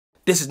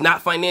This is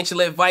not financial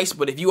advice,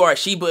 but if you are a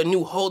Shiba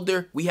Inu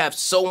holder, we have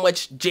so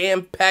much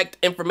jam-packed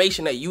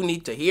information that you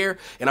need to hear,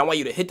 and I want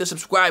you to hit the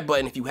subscribe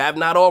button if you have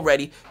not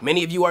already.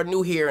 Many of you are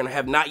new here and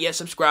have not yet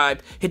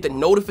subscribed. Hit the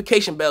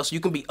notification bell so you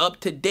can be up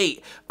to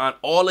date on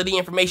all of the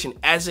information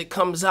as it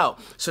comes out.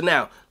 So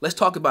now, let's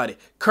talk about it.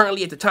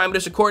 Currently, at the time of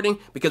this recording,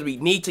 because we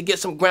need to get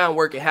some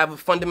groundwork and have a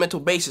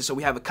fundamental basis so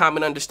we have a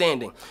common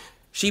understanding.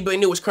 Shiba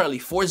Inu is currently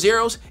 4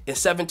 zeros and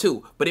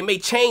 7.2, but it may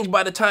change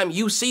by the time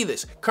you see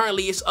this.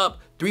 Currently, it's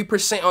up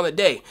 3% on the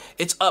day.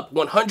 It's up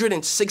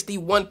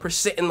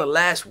 161% in the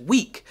last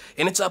week,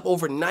 and it's up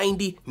over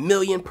 90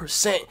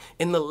 million%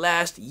 in the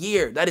last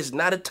year. That is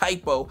not a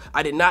typo.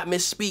 I did not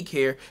misspeak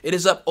here. It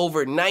is up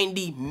over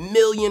 90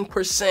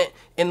 million%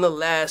 in the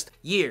last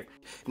year.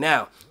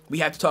 Now, we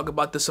have to talk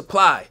about the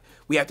supply.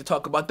 We have to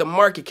talk about the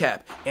market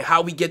cap and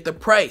how we get the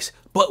price.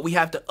 But we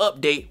have to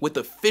update with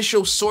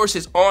official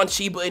sources on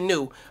Shiba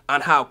Inu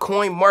on how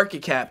coin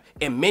market cap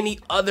and many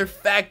other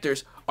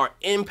factors are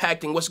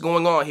impacting what's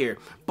going on here.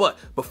 But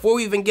before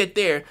we even get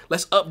there,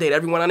 let's update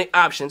everyone on the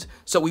options.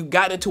 So we've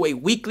gotten into a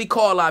weekly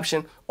call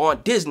option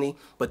on Disney,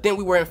 but then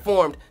we were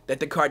informed that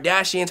the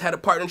Kardashians had a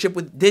partnership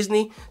with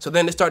Disney. So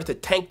then it started to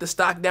tank the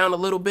stock down a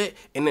little bit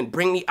and then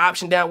bring the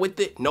option down with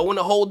it. No one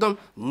to hold them,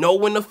 no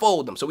one to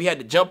fold them. So we had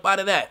to jump out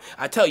of that.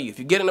 I tell you, if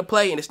you get in a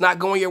play and it's not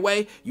going your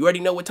way, you already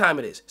know what time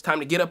it is. It's time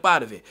to get up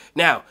out of it.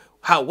 Now,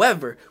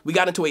 however, we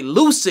got into a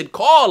lucid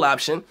call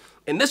option,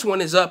 and this one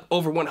is up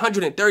over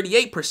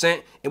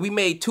 138%, and we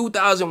made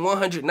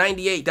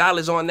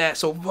 $2,198 on that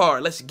so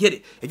far. Let's get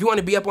it. If you want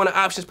to be up on the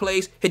options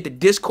plays, hit the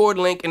Discord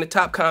link in the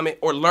top comment,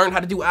 or learn how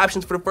to do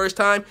options for the first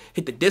time,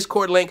 hit the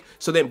Discord link,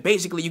 so then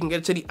basically you can get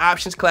into the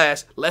options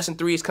class. Lesson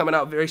 3 is coming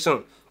out very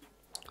soon.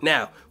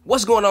 Now,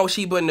 what's going on with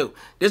Shiba Inu?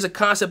 There's a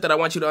concept that I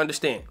want you to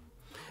understand,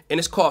 and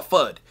it's called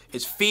FUD.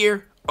 It's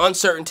fear,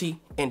 uncertainty,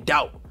 and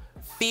doubt.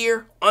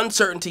 Fear,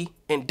 uncertainty,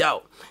 and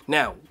doubt.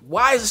 Now,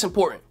 why is this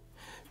important?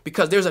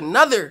 Because there's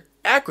another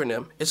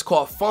acronym, it's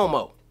called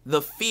FOMO,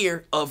 the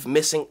fear of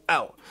missing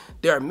out.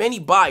 There are many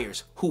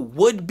buyers who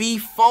would be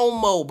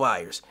FOMO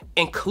buyers,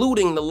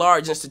 including the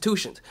large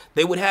institutions.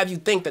 They would have you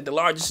think that the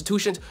large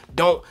institutions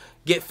don't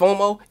get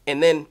FOMO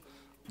and then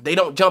they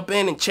don't jump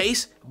in and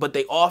chase, but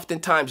they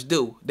oftentimes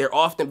do. They're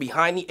often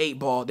behind the 8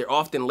 ball, they're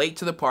often late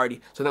to the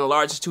party, so then the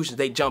large institutions,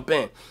 they jump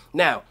in.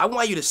 Now, I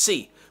want you to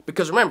see,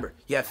 because remember,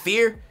 you have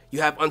fear, you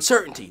have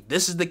uncertainty.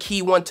 This is the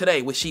key one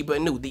today with Shiba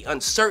Inu, the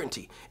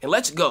uncertainty. And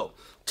let's go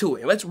to it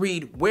and let's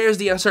read where's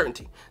the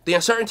uncertainty. The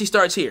uncertainty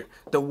starts here.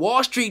 The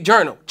Wall Street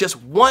Journal,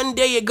 just one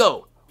day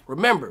ago,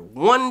 remember,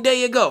 one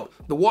day ago,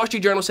 the Wall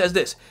Street Journal says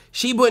this: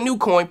 Shiba Inu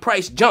coin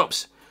price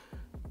jumps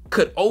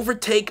could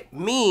overtake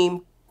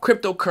meme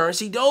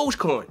cryptocurrency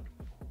Dogecoin.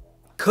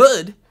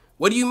 Could?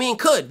 What do you mean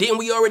could? Didn't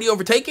we already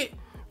overtake it?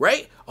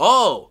 Right?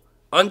 Oh,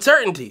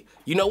 uncertainty.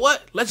 You know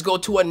what? Let's go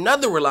to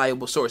another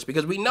reliable source,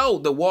 because we know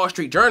the Wall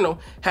Street Journal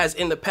has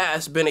in the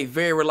past been a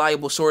very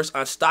reliable source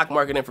on stock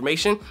market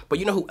information. But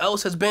you know who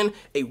else has been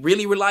a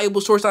really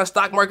reliable source on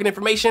stock market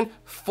information?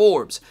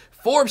 Forbes.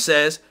 Forbes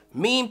says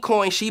meme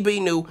coin Shiba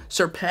Inu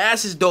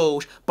surpasses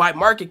Doge by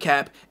market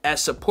cap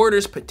as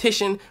supporters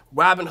petition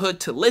Robinhood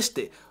to list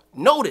it.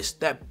 Notice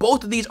that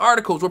both of these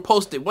articles were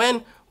posted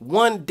when?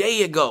 1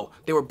 day ago.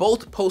 They were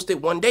both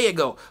posted 1 day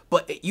ago.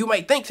 But you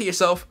might think to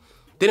yourself,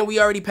 didn't we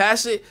already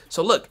pass it?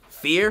 So look,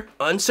 fear,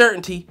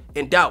 uncertainty,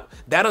 and doubt.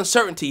 That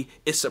uncertainty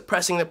is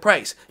suppressing the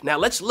price. Now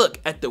let's look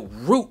at the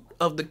root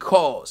of the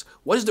cause.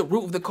 What is the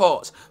root of the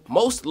cause?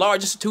 Most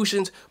large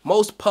institutions,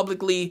 most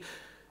public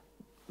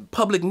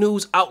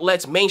news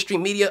outlets,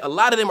 mainstream media, a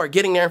lot of them are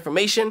getting their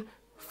information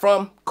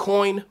from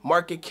Coin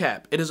Market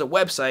Cap. It is a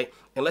website,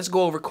 and let's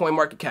go over Coin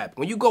Market Cap.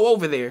 When you go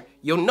over there,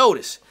 you'll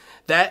notice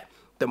that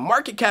the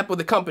market cap of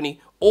the company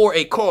or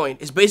a coin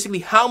is basically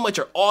how much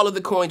are all of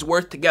the coins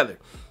worth together.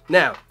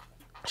 Now,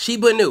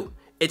 Shiba Inu,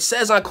 it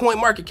says on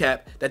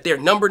CoinMarketCap that they're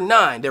number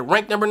 9. They're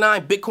ranked number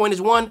 9. Bitcoin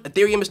is 1.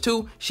 Ethereum is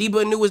 2. Shiba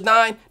Inu is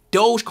 9.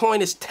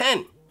 Dogecoin is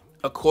 10,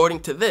 according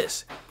to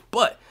this.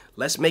 But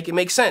let's make it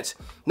make sense.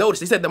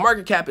 Notice they said the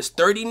market cap is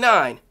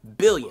 39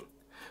 billion.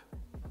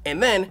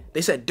 And then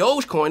they said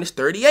Dogecoin is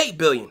 38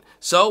 billion.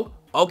 So,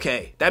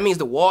 okay, that means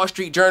the Wall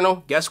Street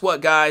Journal, guess what,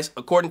 guys?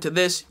 According to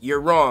this,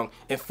 you're wrong.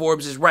 And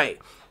Forbes is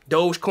right.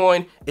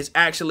 Dogecoin is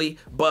actually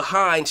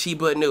behind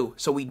Shiba Inu.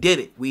 So we did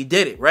it. We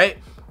did it, right?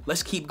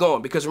 Let's keep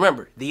going, because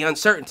remember, the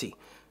uncertainty.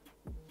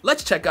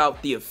 Let's check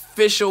out the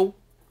official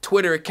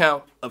Twitter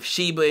account of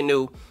Shiba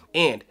Inu,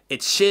 and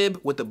it's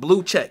SHIB with the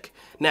blue check.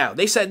 Now,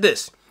 they said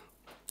this: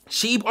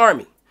 SHIB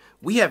Army,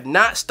 we have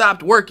not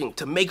stopped working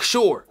to make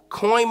sure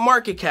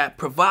CoinMarketCap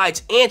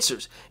provides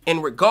answers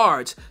in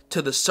regards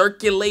to the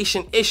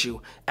circulation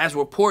issue as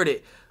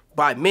reported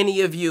by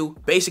many of you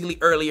basically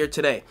earlier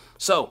today.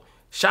 So,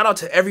 shout out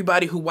to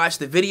everybody who watched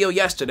the video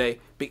yesterday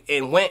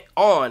and went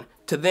on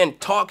to then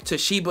talk to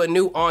Shiba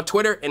Inu on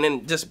Twitter and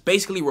then just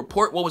basically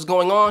report what was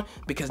going on,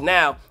 because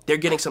now they're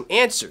getting some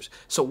answers.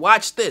 So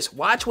watch this.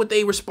 Watch what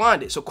they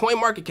responded. So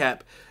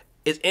CoinMarketCap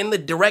is in the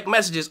direct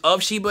messages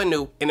of Shiba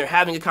Inu, and they're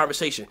having a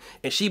conversation.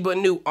 And Shiba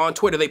Inu on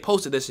Twitter, they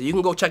posted this, so you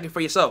can go check it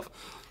for yourself.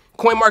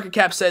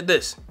 CoinMarketCap said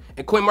this,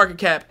 and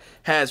CoinMarketCap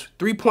has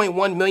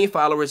 3.1 million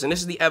followers, and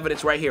this is the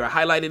evidence right here. I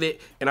highlighted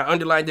it and I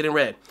underlined it in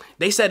red.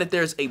 They said that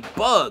there's a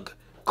bug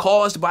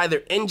caused by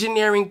their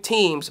engineering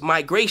team's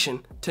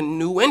migration to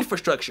new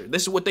infrastructure.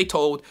 This is what they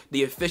told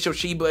the official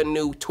Shiba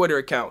Inu Twitter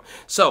account.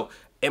 So,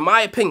 in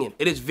my opinion,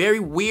 it is very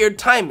weird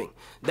timing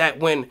that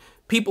when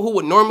people who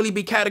would normally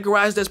be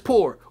categorized as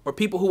poor or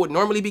people who would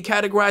normally be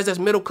categorized as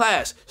middle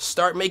class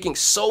start making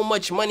so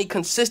much money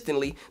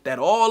consistently that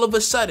all of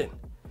a sudden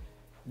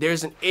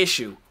there's an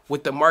issue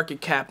with the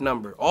market cap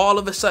number. All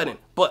of a sudden.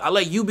 But I'll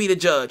let you be the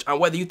judge on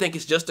whether you think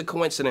it's just a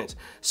coincidence.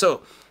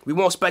 So we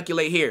won't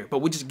speculate here, but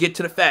we'll just get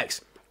to the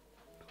facts.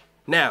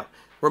 Now,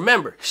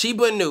 remember,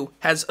 Shiba Inu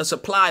has a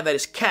supply that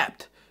is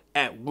capped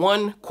at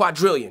 1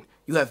 quadrillion.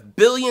 You have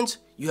billions,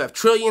 you have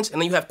trillions, and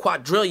then you have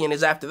quadrillion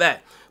is after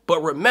that.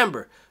 But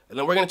remember, and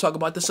then we're going to talk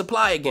about the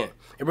supply again.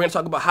 And we're going to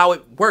talk about how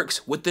it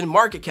works within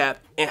market cap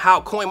and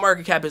how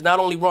CoinMarketCap is not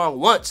only wrong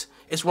once,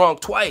 it's wrong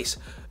twice.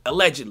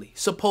 Allegedly,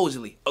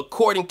 supposedly,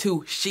 according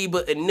to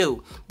Shiba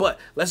Inu. But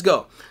let's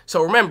go.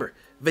 So remember,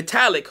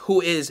 Vitalik,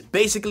 who is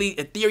basically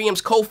Ethereum's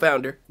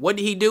co-founder, what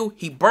did he do?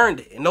 He burned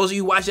it. And those of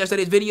you who watched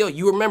yesterday's video,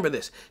 you remember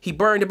this. He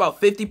burned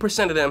about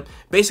 50% of them,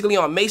 basically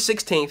on May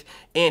 16th,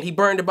 and he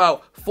burned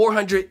about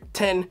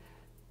 410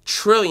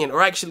 trillion,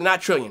 or actually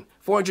not trillion,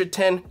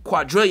 410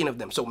 quadrillion of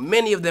them. So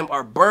many of them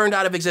are burned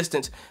out of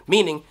existence,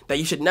 meaning that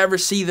you should never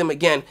see them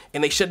again,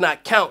 and they should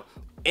not count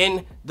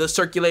in the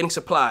circulating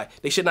supply.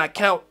 They should not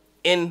count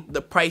in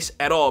the price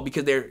at all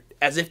because they're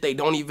as if they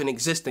don't even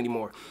exist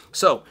anymore.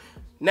 So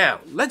now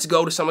let's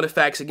go to some of the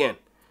facts again.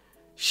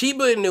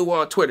 Shiba Inu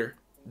on Twitter,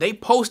 they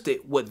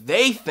posted what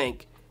they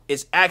think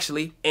is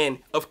actually, and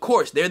of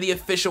course they're the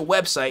official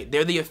website,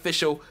 they're the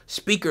official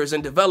speakers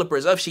and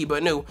developers of Shiba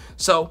Inu,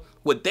 so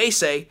what they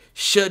say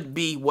should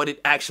be what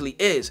it actually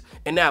is.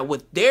 And now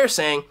what they're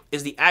saying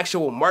is the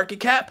actual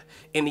market cap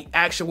and the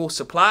actual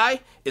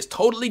supply is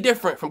totally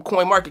different from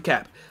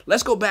CoinMarketCap.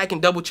 Let's go back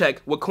and double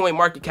check what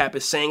CoinMarketCap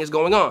is saying is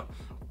going on.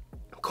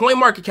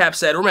 CoinMarketCap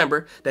said,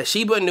 remember, that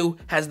Shiba Inu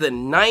has the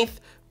 9th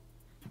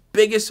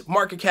biggest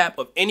market cap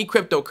of any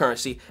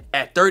cryptocurrency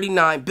at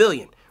 39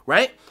 billion,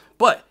 right?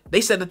 But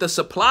they said that the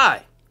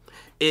supply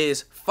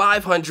is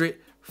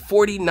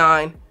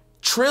 549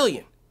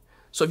 trillion.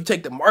 So if you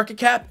take the market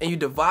cap and you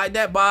divide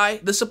that by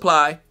the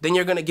supply, then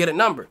you're going to get a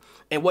number.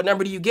 And what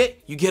number do you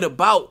get? You get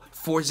about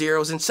 4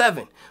 zeros and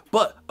 7.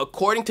 But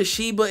according to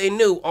Shiba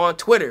Inu on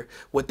Twitter,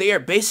 what they are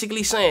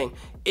basically saying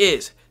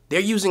is they're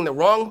using the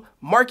wrong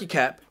market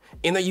cap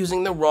and they're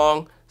using the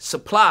wrong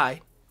supply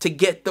to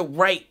get the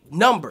right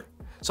number.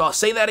 So I'll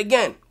say that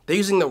again. They're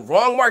using the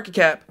wrong market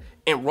cap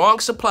and wrong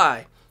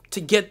supply to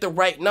get the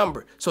right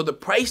number. So the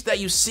price that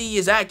you see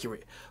is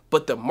accurate,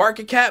 but the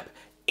market cap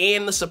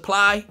and the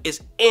supply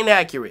is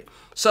inaccurate.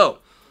 So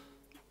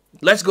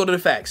let's go to the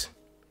facts.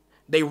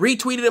 They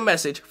retweeted a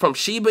message from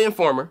Shiba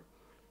Informer,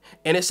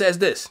 and it says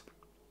this.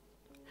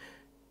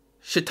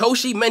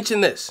 Satoshi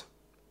mentioned this.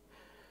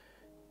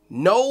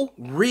 No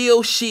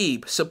real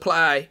SHIB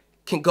supply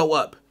can go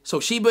up. So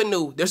Shiba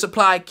Inu, their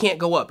supply can't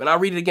go up. And I'll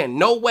read it again.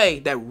 No way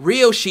that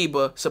real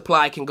Shiba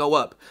supply can go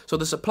up. So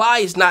the supply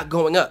is not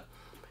going up.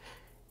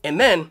 And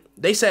then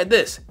they said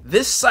this.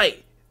 This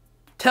site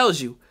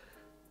tells you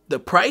the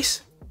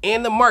price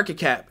and the market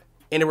cap,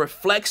 and it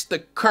reflects the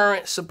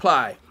current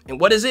supply. And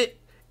what is it?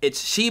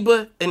 It's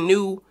Shiba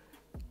Inu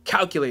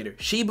calculator.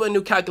 Shiba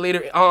Inu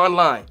calculator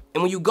online.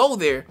 And when you go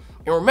there,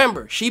 and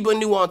remember, Shiba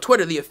Inu on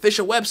Twitter, the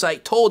official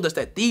website, told us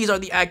that these are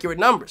the accurate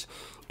numbers.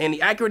 And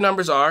the accurate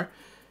numbers are,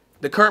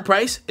 the current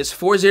price is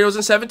 4 zeros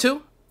and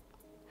 72.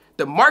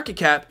 The market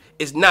cap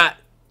is not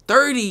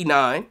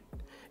 39,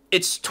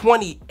 it's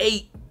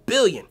 28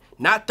 billion.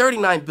 Not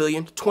 39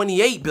 billion,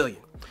 28 billion.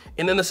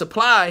 And then the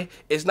supply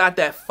is not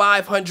that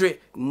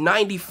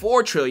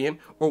 594 trillion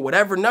or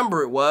whatever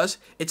number it was.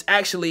 It's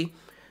actually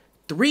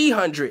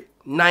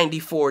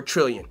 394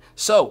 trillion.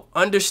 So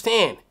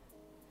understand,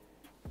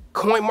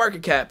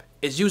 CoinMarketCap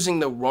is using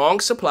the wrong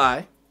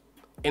supply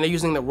and they're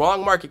using the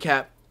wrong market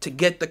cap to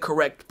get the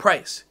correct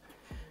price.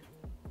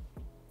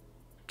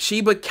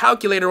 Shiba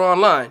Calculator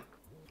Online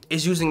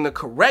is using the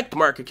correct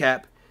market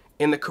cap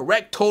and the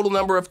correct total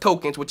number of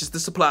tokens, which is the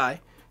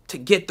supply, to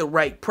get the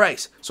right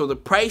price. So the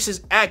price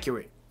is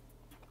accurate.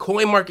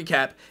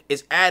 CoinMarketCap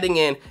is adding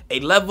in a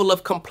level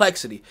of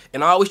complexity.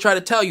 And I always try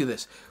to tell you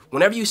this.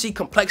 Whenever you see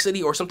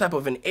complexity or some type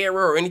of an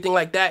error or anything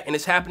like that, and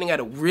it's happening at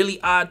a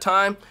really odd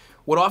time,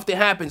 what often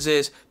happens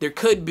is there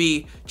could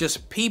be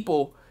just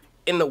people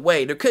in the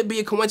way. There could be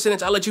a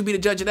coincidence. I'll let you be the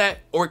judge of that.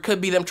 Or it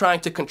could be them trying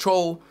to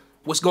control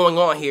what's going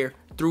on here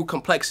through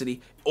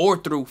complexity or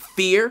through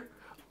fear,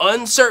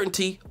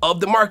 uncertainty of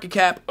the market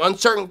cap,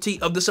 uncertainty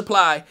of the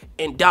supply,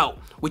 and doubt,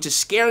 which is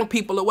scaring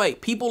people away.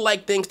 People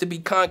like things to be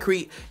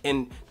concrete,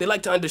 and they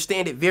like to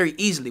understand it very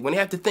easily. When they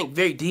have to think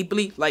very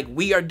deeply, like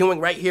we are doing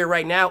right here,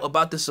 right now,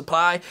 about the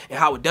supply and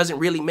how it doesn't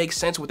really make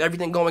sense with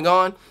everything going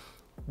on,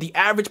 the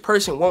average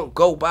person won't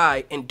go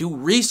by and do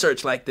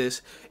research like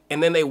this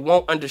and then they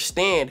won't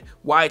understand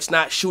why it's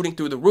not shooting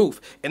through the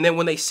roof. And then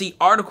when they see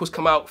articles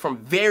come out from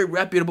very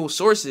reputable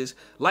sources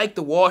like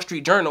the Wall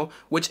Street Journal,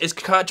 which is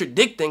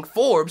contradicting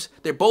Forbes,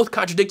 they're both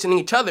contradicting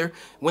each other.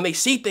 When they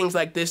see things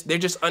like this, they're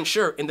just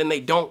unsure, and then they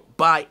don't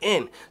buy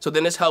in. So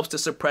then this helps to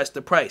suppress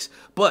the price.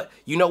 But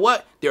you know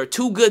what? There are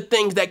two good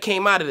things that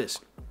came out of this.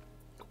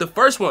 The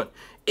first one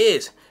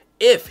is,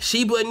 if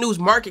Shiba Inu's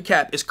market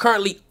cap is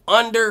currently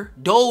under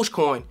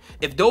Dogecoin,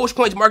 if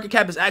Dogecoin's market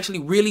cap is actually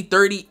really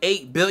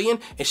 38 billion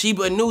and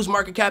Shiba Inu's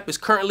market cap is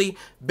currently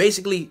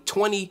basically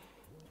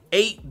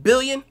 28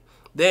 billion,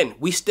 then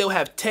we still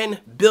have 10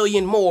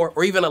 billion more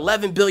or even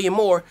 11 billion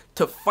more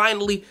to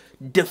finally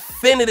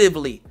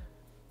definitively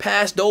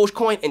pass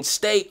Dogecoin and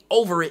stay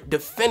over it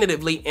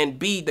definitively and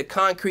be the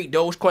concrete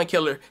Dogecoin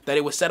killer that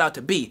it was set out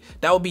to be.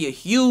 That would be a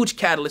huge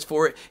catalyst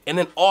for it, and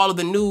then all of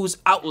the news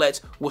outlets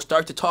will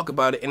start to talk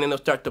about it, and then they'll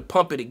start to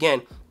pump it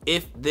again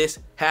if this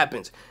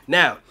happens.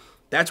 Now,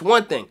 that's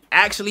one thing,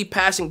 actually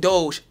passing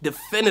Doge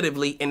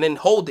definitively and then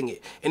holding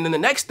it. And then the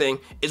next thing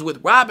is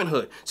with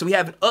Robinhood. So we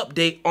have an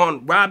update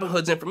on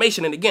Robinhood's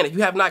information. And again, if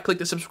you have not clicked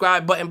the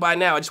subscribe button by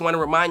now, I just want to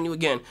remind you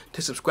again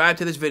to subscribe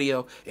to this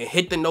video and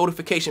hit the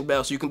notification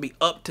bell so you can be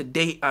up to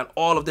date on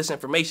all of this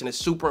information. It's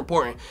super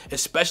important,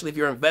 especially if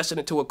you're invested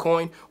into a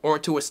coin or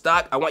into a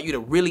stock. I want you to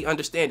really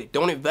understand it.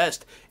 Don't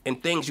invest in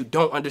things you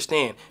don't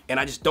understand. And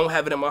I just don't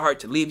have it in my heart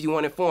to leave you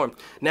uninformed.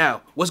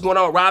 Now, what's going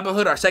on with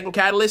Robinhood, our second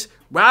catalyst?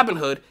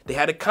 Robinhood, they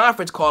had a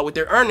conference call with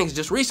their earnings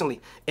just recently,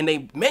 and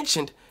they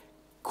mentioned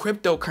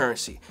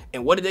cryptocurrency.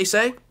 And what did they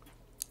say?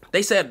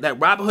 They said that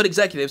Robinhood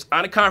executives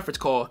on a conference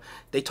call,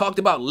 they talked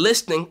about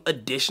listing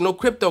additional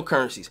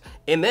cryptocurrencies.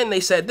 And then they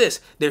said this,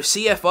 their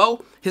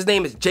CFO, his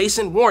name is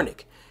Jason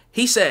Warnick.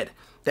 He said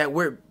that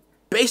we're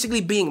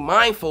basically being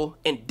mindful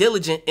and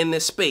diligent in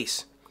this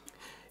space.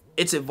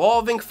 It's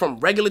evolving from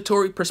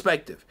regulatory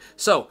perspective.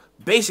 So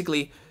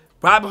basically,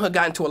 Robinhood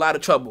got into a lot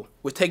of trouble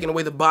with taking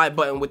away the buy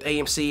button with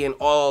AMC and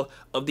all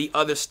of the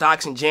other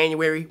stocks in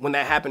January when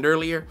that happened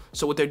earlier.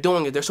 So what they're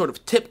doing is they're sort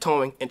of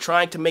tiptoeing and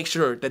trying to make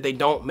sure that they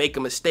don't make a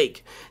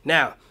mistake.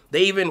 Now,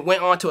 they even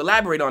went on to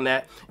elaborate on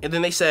that, and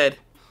then they said,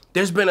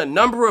 there's been a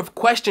number of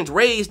questions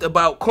raised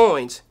about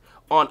coins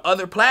on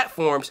other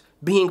platforms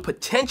being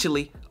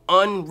potentially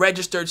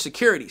unregistered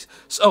securities.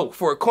 So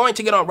for a coin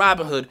to get on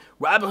Robinhood,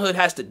 Robinhood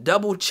has to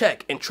double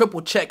check and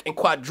triple check and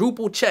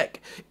quadruple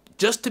check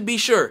just to be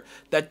sure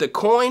that the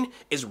coin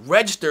is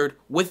registered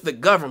with the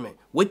government,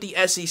 with the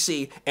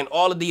SEC, and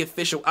all of the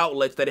official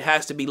outlets that it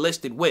has to be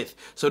listed with.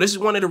 So this is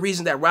one of the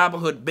reasons that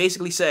Robinhood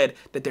basically said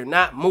that they're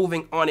not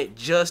moving on it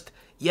just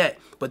yet.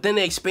 But then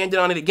they expanded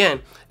on it again,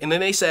 and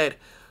then they said,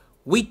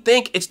 we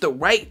think it's the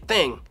right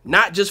thing,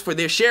 not just for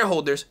their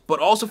shareholders,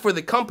 but also for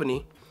the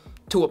company,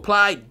 to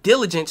apply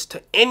diligence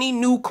to any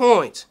new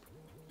coins.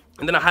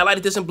 And then I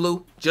highlighted this in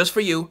blue just for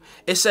you.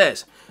 It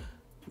says,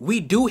 we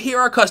do hear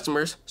our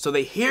customers, so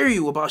they hear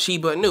you about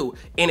Shiba Inu.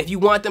 And if you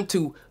want them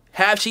to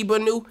have Shiba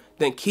Inu,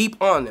 then keep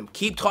on them.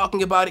 Keep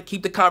talking about it.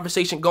 Keep the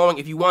conversation going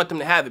if you want them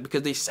to have it,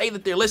 because they say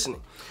that they're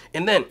listening.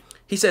 And then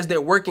he says they're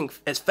working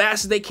as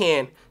fast as they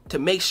can to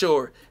make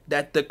sure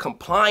that the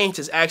compliance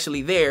is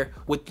actually there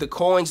with the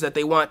coins that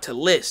they want to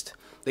list.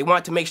 They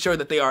want to make sure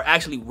that they are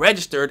actually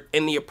registered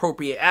in the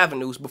appropriate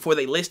avenues before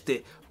they list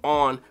it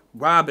on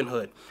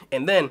Robinhood.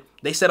 And then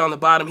they said on the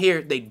bottom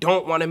here, they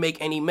don't want to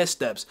make any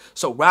missteps.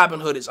 So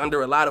Robinhood is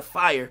under a lot of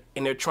fire,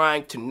 and they're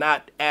trying to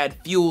not add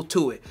fuel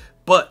to it.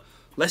 But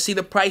let's see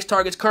the price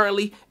targets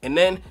currently. And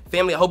then,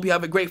 family, I hope you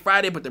have a great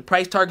Friday, but the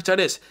price targets are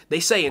this. They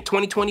say in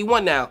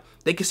 2021 now,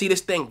 they can see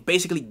this thing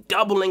basically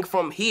doubling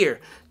from here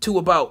to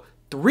about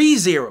 3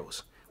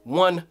 zeros,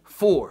 1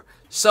 4.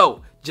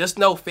 So just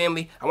know,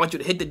 family, I want you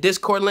to hit the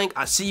Discord link.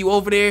 I see you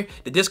over there.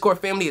 The Discord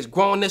family is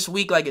growing this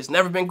week like it's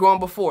never been growing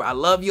before. I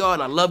love y'all,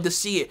 and I love to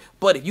see it.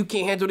 But if you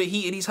can't handle the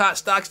heat of these hot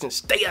stocks, then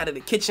stay out of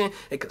the kitchen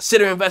and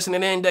consider investing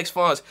in index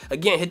funds.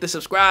 Again, hit the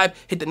subscribe,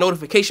 hit the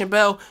notification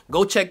bell.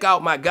 Go check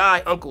out my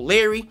guy, Uncle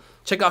Larry.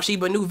 Check out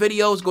Shiba Inu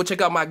videos. Go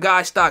check out my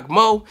guy, Stock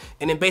Mo.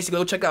 And then basically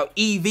go check out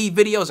EV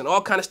videos and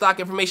all kind of stock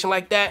information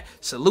like that.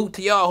 Salute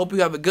to y'all. Hope you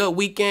have a good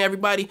weekend,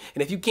 everybody.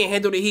 And if you can't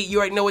handle the heat, you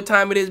already know what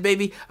time it is,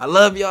 baby. I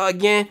love y'all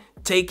again.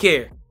 Take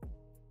care.